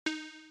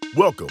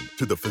Welcome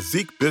to the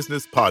Physique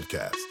Business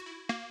Podcast,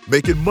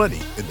 making money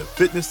in the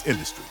fitness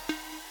industry.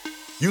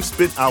 You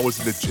spent hours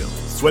in the gym,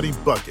 sweating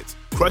buckets,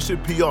 crushing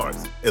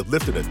PRs, and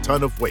lifting a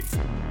ton of weight.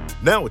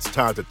 Now it's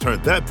time to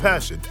turn that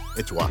passion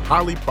into a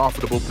highly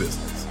profitable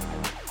business.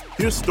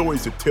 Here's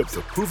stories and tips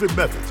of proven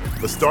methods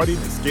for starting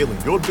and scaling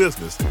your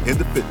business in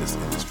the fitness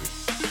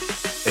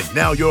industry. And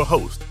now your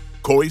host,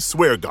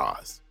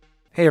 Swiergosz.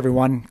 Hey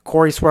everyone,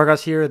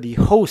 Swiergosz here, the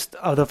host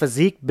of the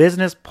Physique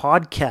Business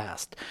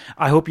Podcast.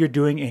 I hope you're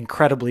doing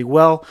incredibly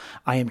well.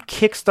 I am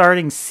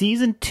kickstarting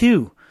season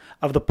 2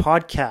 of the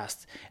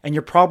podcast, and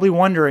you're probably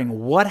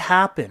wondering what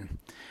happened.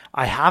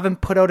 I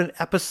haven't put out an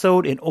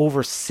episode in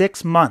over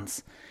 6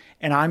 months,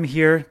 and I'm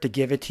here to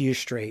give it to you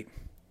straight.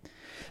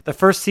 The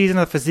first season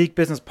of the Physique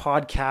Business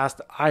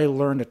Podcast, I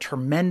learned a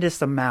tremendous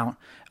amount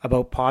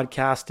about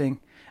podcasting,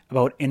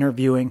 about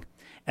interviewing,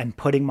 and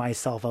putting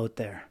myself out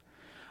there.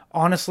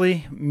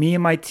 Honestly, me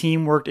and my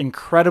team worked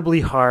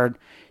incredibly hard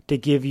to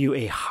give you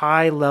a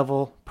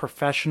high-level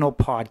professional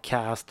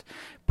podcast,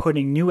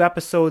 putting new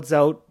episodes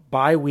out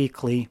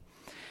bi-weekly.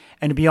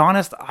 And to be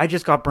honest, I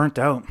just got burnt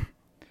out.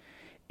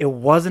 It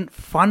wasn't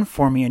fun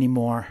for me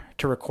anymore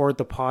to record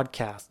the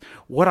podcast.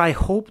 What I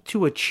hope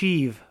to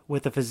achieve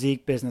with the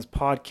Physique Business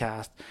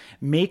Podcast,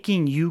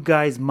 making you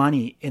guys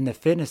money in the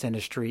fitness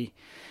industry,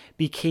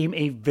 became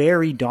a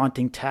very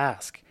daunting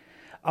task.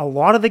 A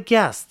lot of the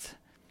guests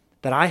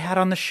that I had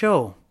on the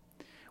show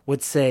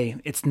would say,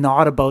 it's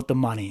not about the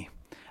money.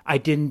 I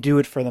didn't do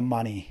it for the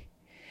money.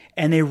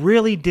 And they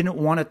really didn't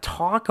want to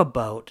talk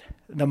about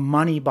the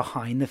money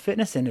behind the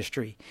fitness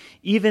industry,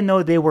 even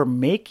though they were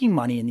making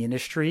money in the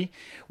industry,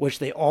 which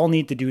they all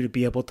need to do to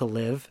be able to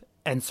live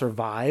and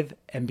survive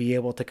and be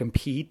able to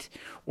compete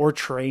or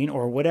train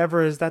or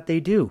whatever it is that they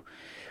do.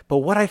 But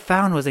what I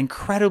found was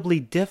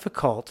incredibly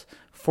difficult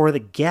for the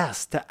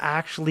guests to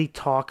actually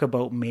talk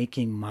about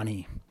making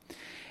money.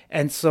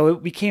 And so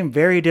it became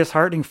very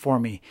disheartening for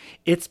me.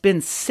 It's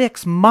been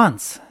 6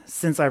 months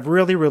since I've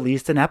really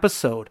released an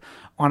episode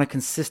on a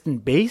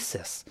consistent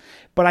basis,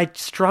 but I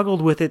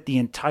struggled with it the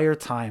entire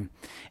time.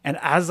 And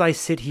as I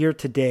sit here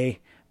today,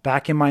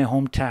 back in my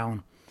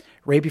hometown,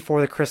 right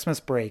before the Christmas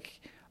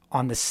break,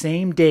 on the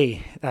same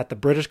day that the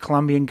British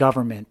Columbian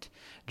government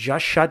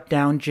just shut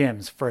down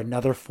gyms for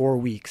another 4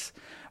 weeks,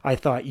 I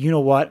thought, you know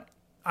what?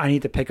 I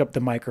need to pick up the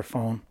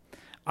microphone.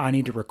 I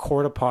need to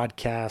record a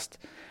podcast.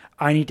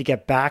 I need to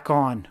get back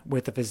on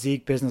with the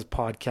Physique Business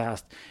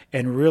Podcast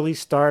and really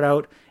start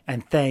out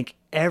and thank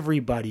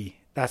everybody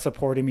that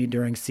supported me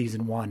during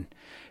season 1,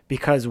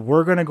 because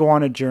we're going to go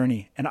on a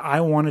journey and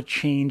I want to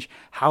change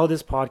how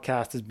this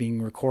podcast is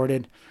being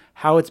recorded,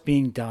 how it's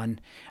being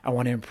done. I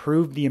want to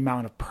improve the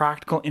amount of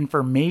practical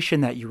information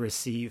that you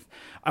receive.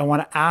 I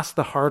want to ask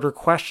the harder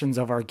questions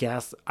of our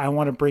guests. I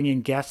want to bring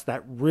in guests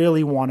that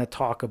really want to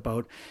talk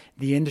about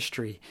the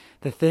industry,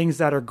 the things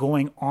that are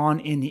going on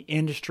in the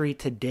industry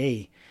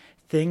today,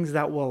 things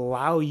that will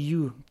allow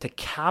you to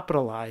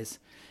capitalize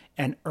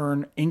and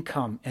earn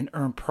income and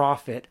earn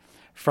profit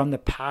from the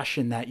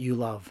passion that you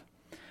love.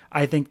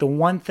 I think the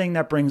one thing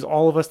that brings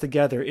all of us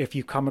together, if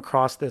you come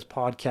across this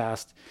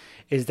podcast,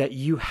 is that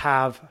you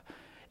have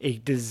a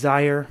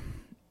desire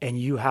and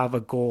you have a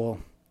goal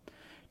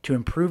to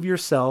improve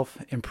yourself,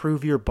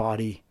 improve your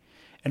body,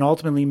 and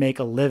ultimately make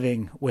a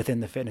living within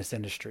the fitness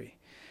industry.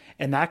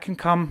 And that can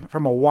come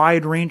from a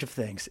wide range of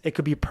things. It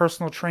could be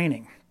personal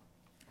training.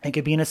 It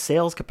could be in a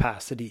sales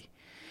capacity.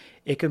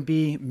 It could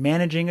be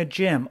managing a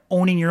gym,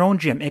 owning your own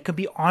gym. It could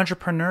be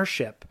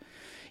entrepreneurship.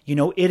 You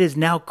know, it is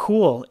now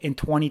cool in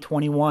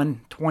 2021,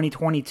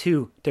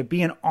 2022 to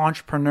be an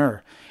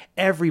entrepreneur.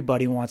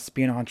 Everybody wants to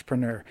be an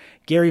entrepreneur.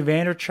 Gary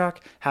Vaynerchuk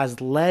has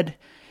led,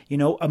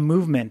 a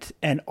movement,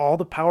 and all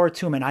the power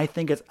to him. And I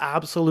think it's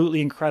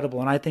absolutely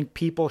incredible. And I think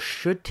people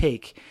should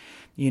take,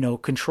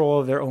 control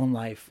of their own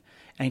life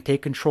and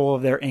take control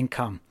of their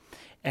income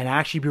and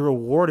actually be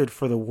rewarded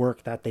for the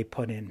work that they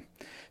put in.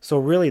 So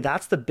really,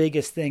 that's the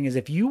biggest thing, is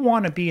if you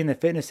want to be in the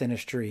fitness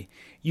industry,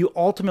 you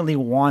ultimately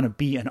want to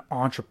be an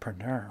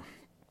entrepreneur.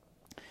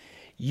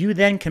 You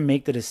then can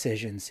make the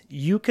decisions.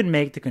 You can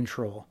make the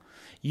control.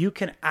 You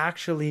can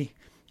actually,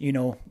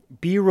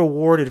 be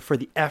rewarded for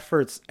the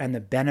efforts and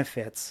the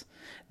benefits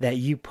that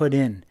you put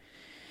in.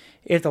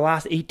 If the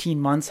last 18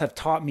 months have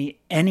taught me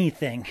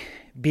anything,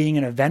 being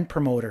an event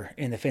promoter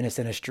in the fitness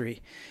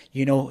industry,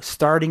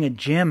 starting a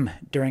gym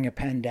during a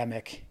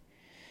pandemic,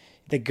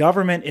 the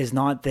government is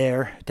not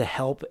there to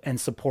help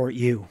and support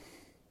you.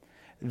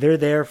 They're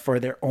there for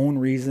their own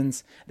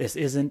reasons. This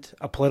isn't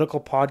a political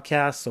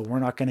podcast, so we're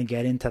not going to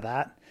get into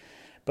that.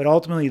 But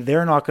ultimately,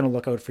 they're not going to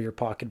look out for your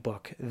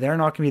pocketbook. They're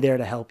not going to be there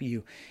to help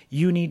you.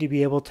 You need to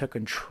be able to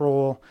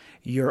control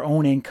your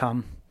own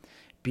income,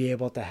 be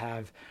able to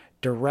have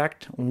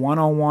direct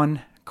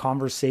one-on-one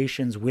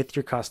conversations with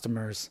your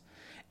customers,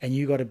 and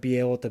you got to be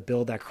able to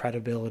build that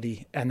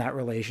credibility and that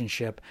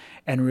relationship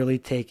and really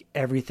take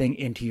everything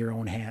into your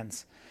own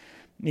hands.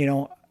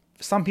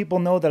 Some people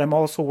know that I'm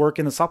also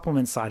working the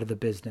supplement side of the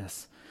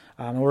business.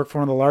 I work for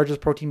one of the largest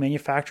protein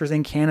manufacturers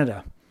in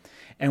Canada,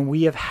 and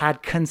we have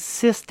had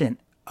consistent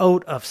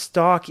out of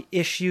stock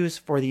issues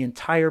for the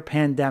entire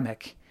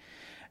pandemic.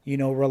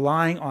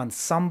 Relying on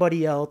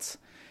somebody else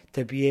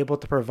to be able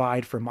to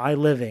provide for my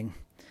living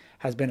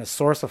has been a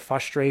source of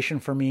frustration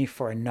for me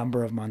for a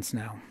number of months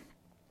now.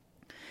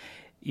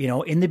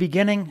 In the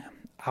beginning,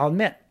 I'll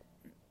admit,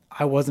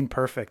 I wasn't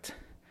perfect.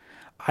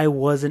 I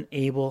wasn't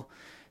able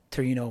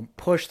to,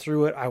 push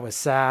through it. I was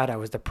sad. I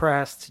was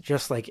depressed,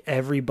 just like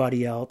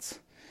everybody else.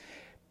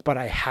 But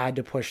I had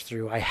to push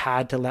through. I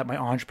had to let my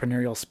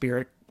entrepreneurial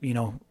spirit,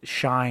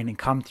 shine and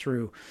come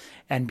through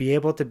and be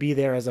able to be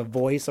there as a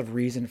voice of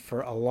reason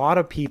for a lot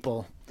of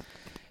people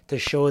to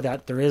show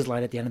that there is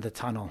light at the end of the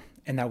tunnel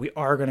and that we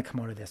are going to come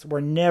out of this.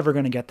 We're never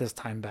going to get this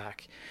time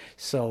back.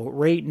 So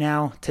right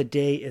now,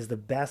 today is the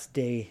best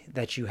day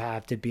that you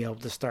have to be able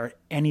to start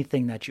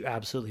anything that you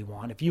absolutely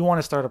want. If you want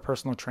to start a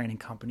personal training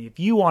company, if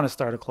you want to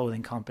start a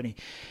clothing company,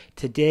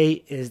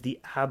 today is the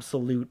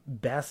absolute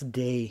best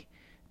day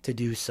to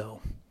do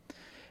so,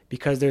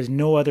 because there's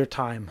no other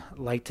time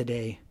like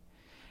today.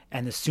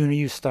 And the sooner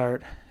you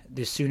start,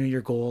 the sooner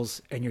your goals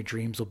and your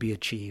dreams will be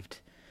achieved.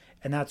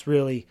 And that's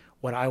really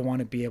what I want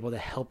to be able to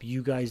help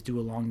you guys do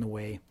along the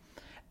way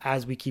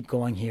as we keep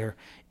going here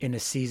into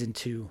season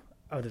 2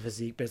 of the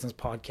Physique Business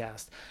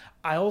Podcast.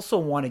 I also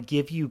want to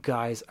give you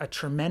guys a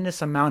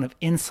tremendous amount of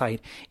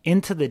insight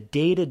into the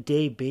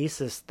day-to-day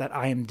basis that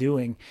I am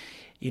doing.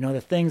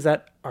 The things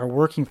that are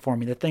working for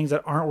me, the things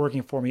that aren't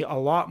working for me, a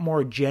lot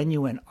more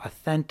genuine,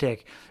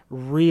 authentic,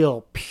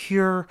 real,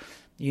 pure,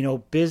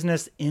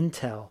 business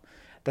intel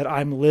that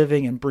I'm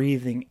living and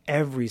breathing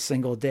every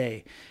single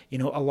day. A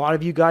lot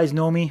of you guys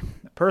know me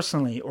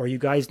personally, or you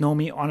guys know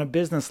me on a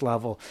business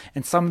level.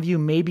 And some of you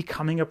may be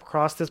coming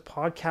across this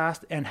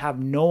podcast and have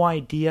no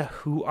idea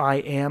who I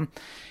am.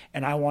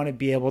 And I want to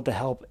be able to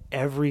help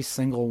every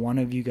single one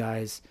of you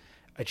guys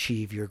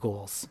achieve your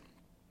goals.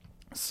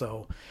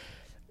 So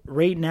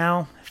right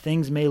now,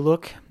 things may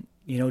look,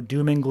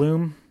 doom and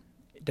gloom,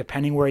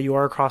 depending where you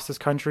are across this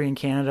country in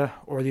Canada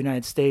or the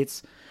United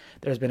States.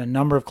 There's been a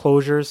number of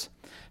closures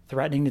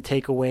threatening to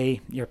take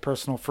away your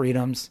personal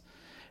freedoms,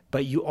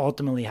 but you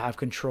ultimately have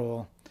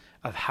control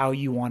of how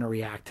you want to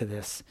react to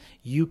this.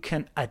 You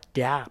can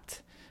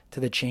adapt to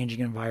the changing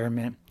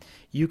environment.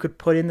 You could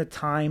put in the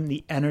time,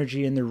 the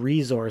energy, and the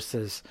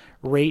resources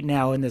right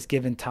now in this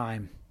given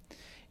time.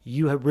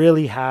 You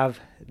really have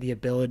the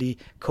ability.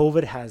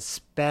 COVID has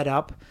sped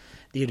up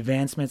the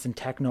advancements in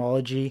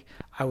technology,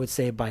 I would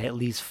say, by at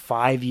least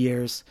 5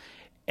 years.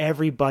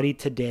 Everybody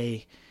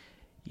today,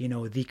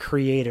 the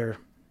creator,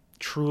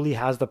 truly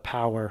has the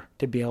power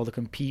to be able to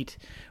compete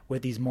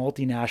with these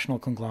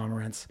multinational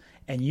conglomerates,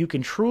 and you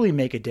can truly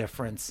make a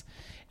difference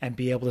and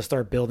be able to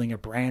start building a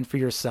brand for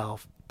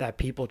yourself that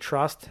people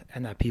trust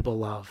and that people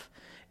love.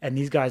 And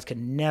these guys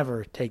can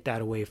never take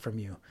that away from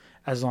you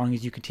as long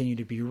as you continue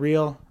to be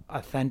real,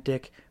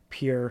 authentic,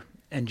 pure,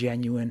 and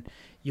genuine.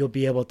 You'll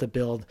be able to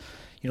build,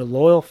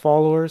 loyal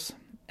followers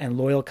and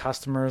loyal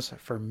customers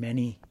for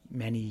many,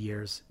 many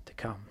years to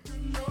come.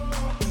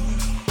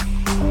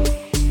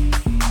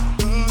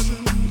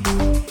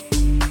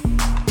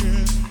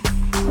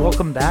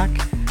 Welcome back.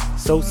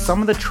 So some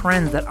of the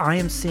trends that I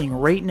am seeing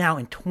right now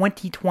in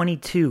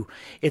 2022,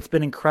 it's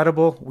been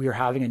incredible. We are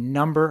having a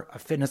number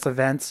of fitness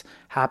events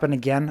happen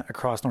again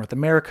across North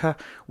America.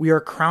 We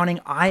are crowning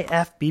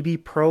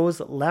IFBB pros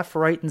left,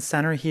 right, and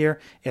center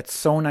here. It's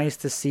so nice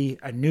to see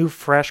a new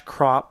fresh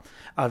crop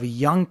of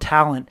young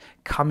talent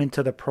come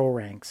into the pro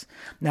ranks.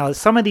 Now,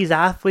 some of these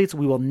athletes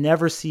we will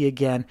never see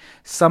again.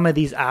 Some of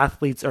these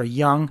athletes are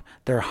young,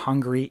 they're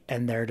hungry,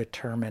 and they're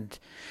determined.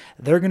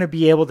 They're going to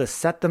be able to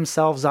set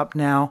themselves up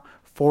now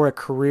for a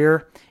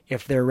career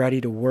if they're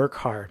ready to work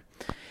hard.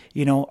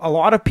 A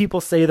lot of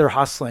people say they're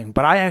hustling,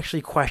 but I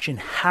actually question,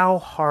 how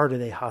hard are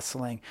they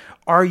hustling?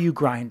 Are you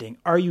grinding?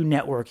 Are you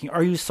networking?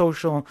 Are you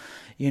social,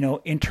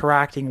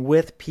 interacting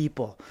with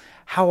people?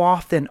 How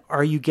often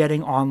are you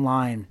getting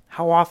online?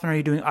 How often are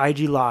you doing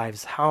IG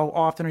lives? How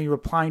often are you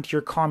replying to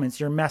your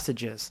comments, your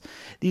messages?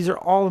 These are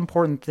all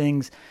important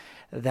things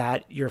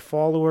that your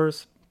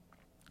followers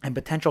and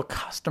potential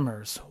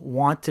customers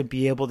want to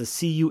be able to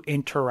see you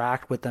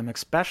interact with them,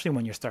 especially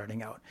when you're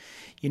starting out.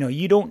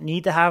 You don't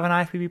need to have an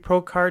IFBB Pro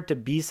card to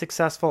be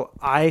successful.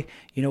 I,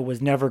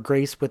 was never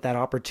graced with that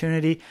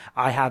opportunity.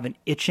 I have an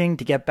itching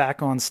to get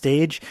back on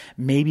stage.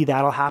 Maybe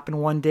that'll happen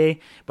one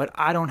day, but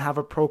I don't have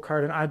a pro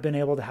card, and I've been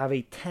able to have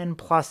a 10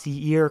 plus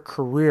year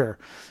career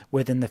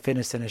within the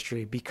fitness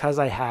industry because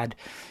I had,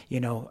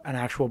 an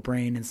actual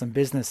brain and some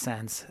business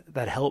sense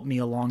that helped me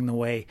along the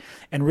way.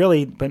 And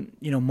really, but,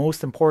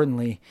 most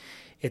importantly,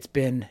 it's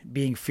been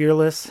being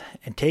fearless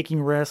and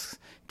taking risks,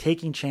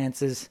 taking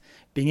chances,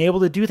 being able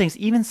to do things,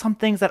 even some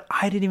things that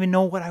I didn't even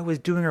know what I was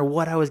doing or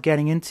what I was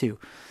getting into.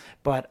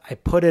 But I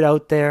put it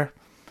out there.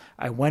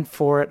 I went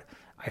for it.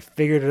 I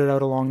figured it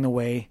out along the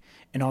way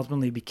and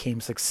ultimately became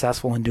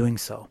successful in doing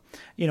so.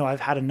 I've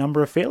had a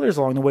number of failures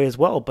along the way as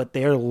well, but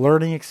they're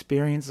learning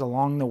experiences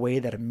along the way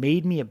that have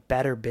made me a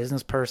better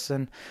business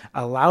person,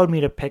 allowed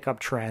me to pick up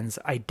trends,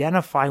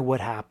 identify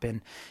what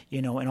happened,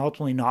 and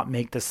ultimately not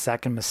make the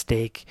second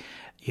mistake,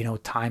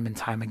 time and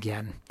time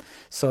again.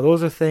 So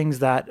those are things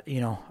that,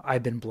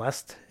 I've been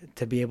blessed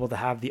to be able to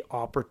have the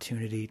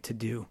opportunity to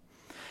do.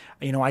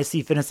 I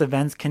see fitness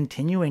events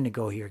continuing to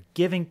go here,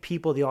 giving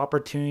people the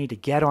opportunity to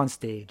get on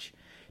stage,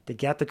 to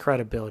get the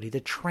credibility, to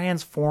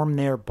transform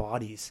their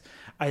bodies.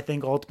 I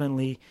think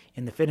ultimately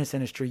in the fitness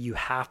industry, you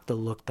have to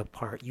look the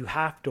part. You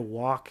have to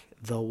walk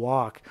the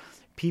walk.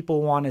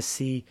 People want to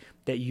see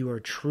that you are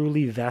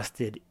truly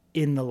vested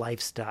in the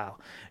lifestyle.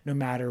 No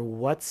matter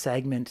what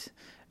segment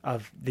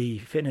of the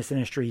fitness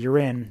industry you're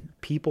in,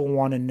 people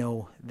want to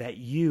know that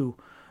you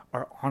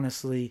are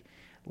honestly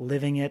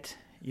living it,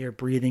 you're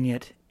breathing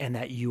it, and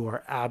that you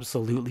are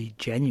absolutely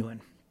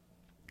genuine.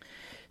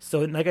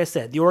 So like I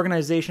said, the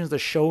organizations, the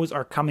shows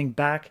are coming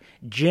back.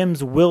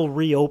 Gyms will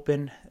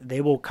reopen.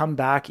 They will come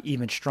back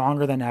even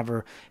stronger than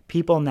ever.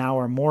 People now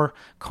are more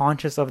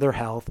conscious of their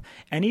health.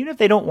 And even if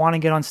they don't want to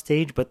get on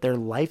stage, but their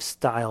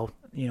lifestyle,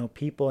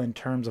 people in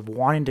terms of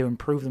wanting to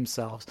improve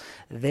themselves,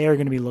 they're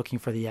going to be looking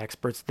for the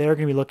experts. They're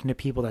going to be looking to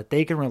people that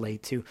they can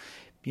relate to,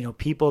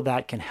 people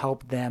that can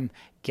help them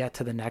get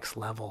to the next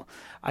level.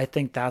 I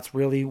think that's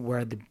really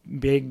where the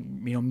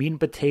big, meat and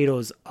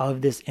potatoes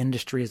of this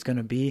industry is going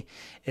to be,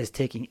 is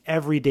taking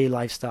everyday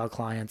lifestyle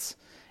clients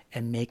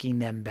and making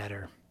them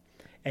better.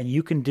 And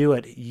you can do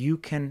it. You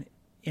can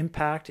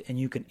impact and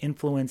you can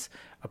influence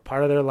a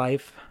part of their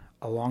life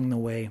along the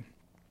way,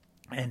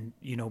 and,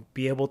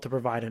 be able to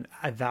provide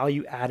a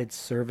value added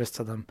service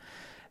to them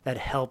that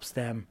helps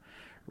them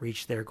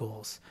reach their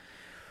goals.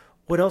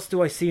 What else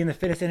do I see in the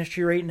fitness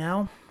industry right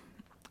now?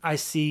 I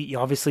see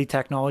obviously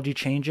technology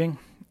changing.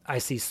 I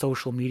see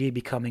social media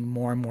becoming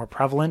more and more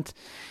prevalent.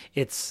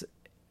 It's,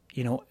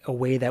 a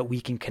way that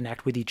we can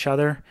connect with each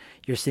other.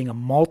 You're seeing a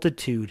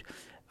multitude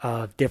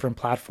of different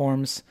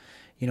platforms.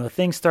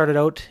 Things started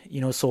out,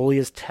 solely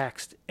as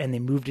text, and they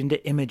moved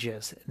into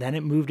images. Then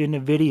it moved into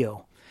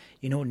video.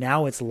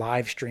 Now it's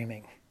live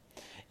streaming.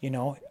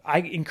 I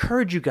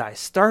encourage you guys,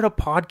 start a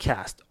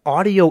podcast.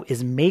 Audio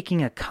is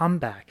making a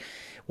comeback.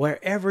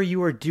 Wherever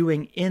you are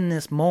doing in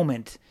this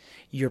moment,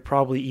 you're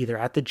probably either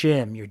at the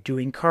gym, you're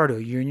doing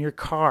cardio, you're in your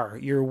car,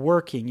 you're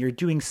working, you're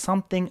doing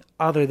something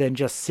other than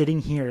just sitting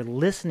here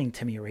listening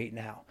to me right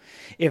now.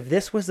 If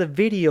this was a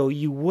video,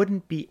 you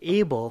wouldn't be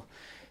able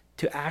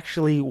to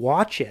actually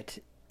watch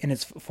it in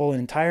its full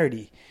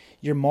entirety.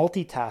 You're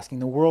multitasking.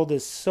 The world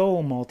is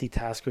so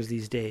multitaskers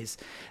these days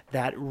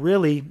that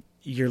really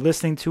you're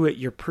listening to it.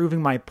 You're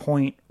proving my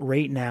point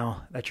right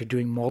now that you're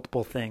doing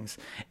multiple things.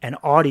 And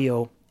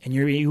audio, and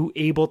you're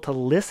able to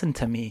listen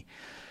to me,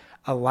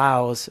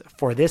 allows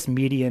for this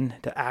medium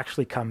to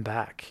actually come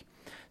back.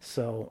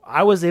 So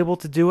I was able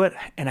to do it,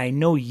 and I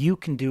know you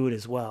can do it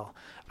as well.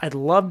 I'd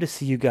love to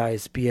see you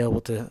guys be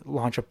able to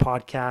launch a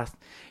podcast,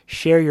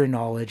 share your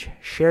knowledge,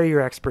 share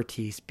your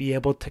expertise, be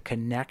able to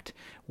connect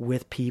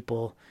with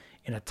people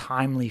in a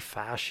timely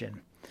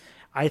fashion.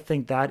 I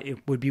think that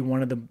it would be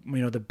one of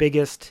the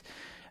biggest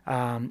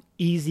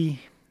easy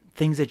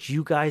things that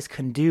you guys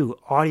can do.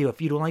 Audio,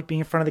 if you don't like being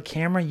in front of the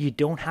camera, you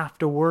don't have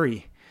to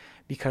worry,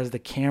 because the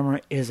camera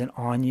isn't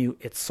on you.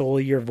 It's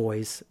solely your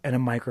voice and a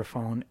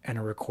microphone and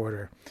a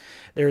recorder.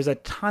 There's a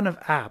ton of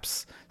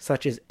apps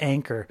such as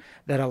Anchor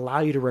that allow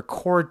you to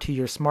record to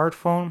your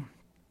smartphone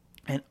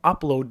and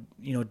upload,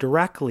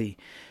 directly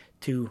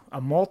to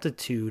a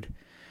multitude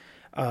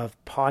of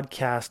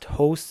podcast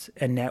hosts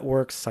and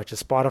networks such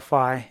as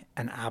Spotify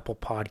and Apple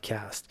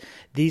Podcast.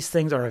 These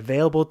things are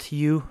available to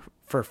you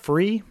for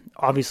free.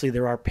 Obviously,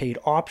 there are paid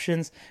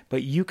options,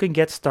 but you can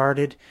get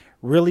started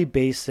really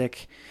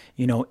basic,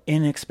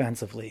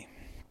 inexpensively.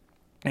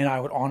 And I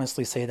would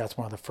honestly say that's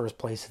one of the first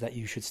places that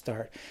you should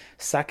start.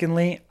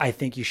 Secondly, I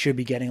think you should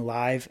be getting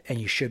live, and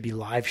you should be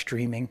live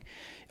streaming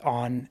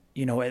on,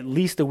 at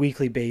least a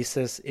weekly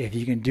basis. If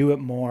you can do it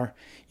more,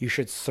 you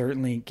should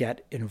certainly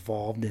get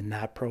involved in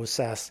that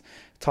process.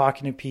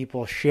 Talking to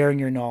people, sharing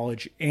your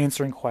knowledge,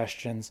 answering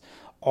questions.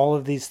 All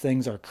of these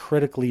things are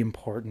critically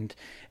important.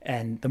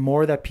 And the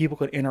more that people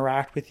could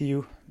interact with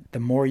you, the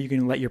more you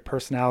can let your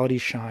personality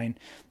shine,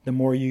 the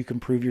more you can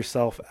prove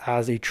yourself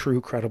as a true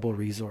credible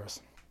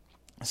resource.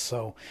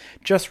 So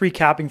just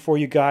recapping for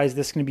you guys,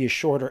 this is going to be a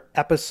shorter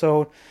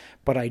episode,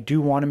 but I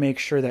do want to make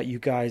sure that you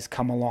guys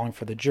come along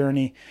for the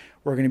journey.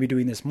 We're going to be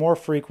doing this more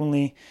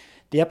frequently.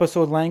 The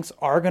episode lengths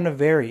are going to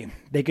vary.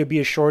 They could be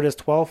as short as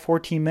 12,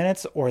 14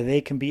 minutes, or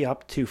they can be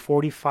up to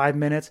 45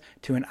 minutes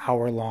to an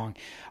hour long.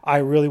 I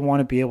really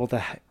want to be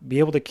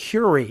able to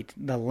curate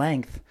the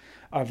length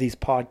of these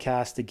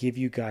podcasts to give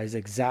you guys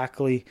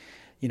exactly,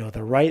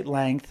 the right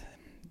length,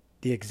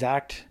 the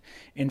exact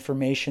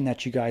information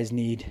that you guys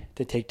need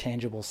to take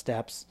tangible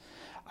steps.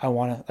 I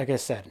want to, like I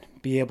said,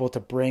 be able to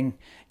bring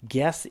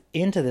guests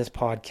into this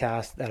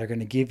podcast that are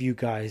going to give you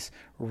guys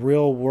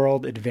real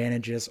world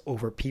advantages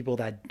over people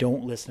that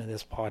don't listen to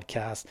this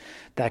podcast,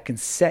 that can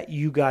set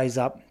you guys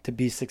up to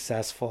be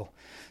successful.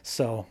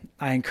 So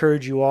I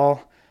encourage you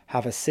all,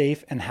 have a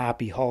safe and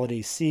happy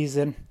holiday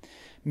season.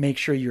 Make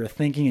sure you're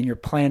thinking and you're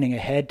planning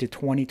ahead to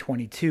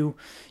 2022.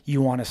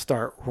 You want to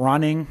start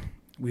running.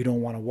 We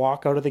don't want to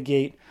walk out of the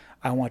gate.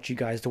 I want you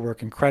guys to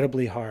work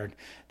incredibly hard.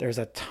 There's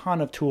a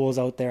ton of tools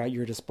out there at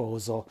your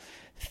disposal.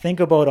 Think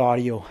about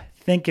audio.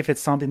 Think if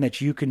it's something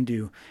that you can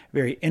do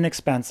very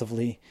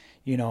inexpensively,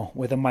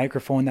 with a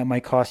microphone that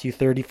might cost you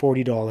 $30,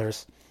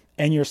 $40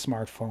 and your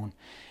smartphone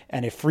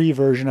and a free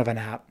version of an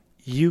app.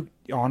 You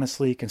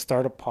honestly can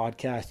start a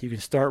podcast. You can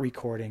start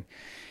recording.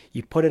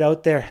 You put it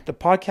out there. The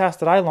podcast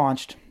that I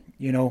launched,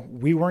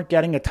 we weren't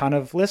getting a ton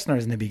of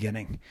listeners in the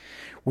beginning.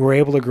 We were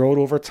able to grow it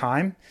over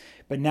time.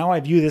 But now I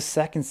view this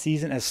second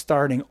season as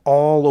starting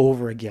all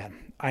over again.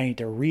 I need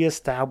to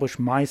reestablish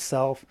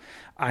myself.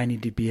 I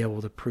need to be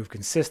able to prove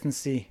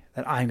consistency,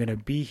 that I'm going to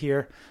be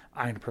here.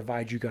 I'm going to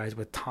provide you guys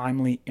with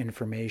timely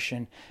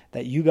information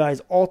that you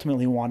guys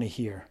ultimately want to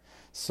hear.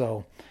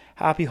 So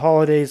happy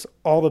holidays,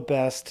 all the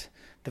best.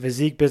 The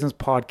Physique Business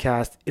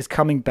Podcast is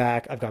coming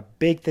back. I've got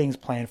big things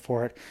planned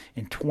for it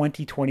in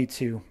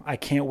 2022. I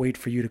can't wait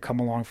for you to come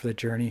along for the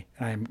journey.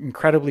 And I am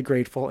incredibly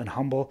grateful and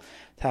humble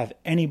to have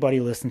anybody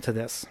listen to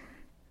this.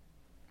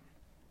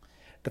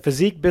 The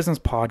Physique Business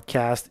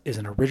Podcast is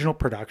an original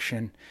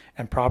production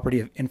and property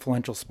of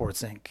Influential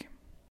Sports Inc.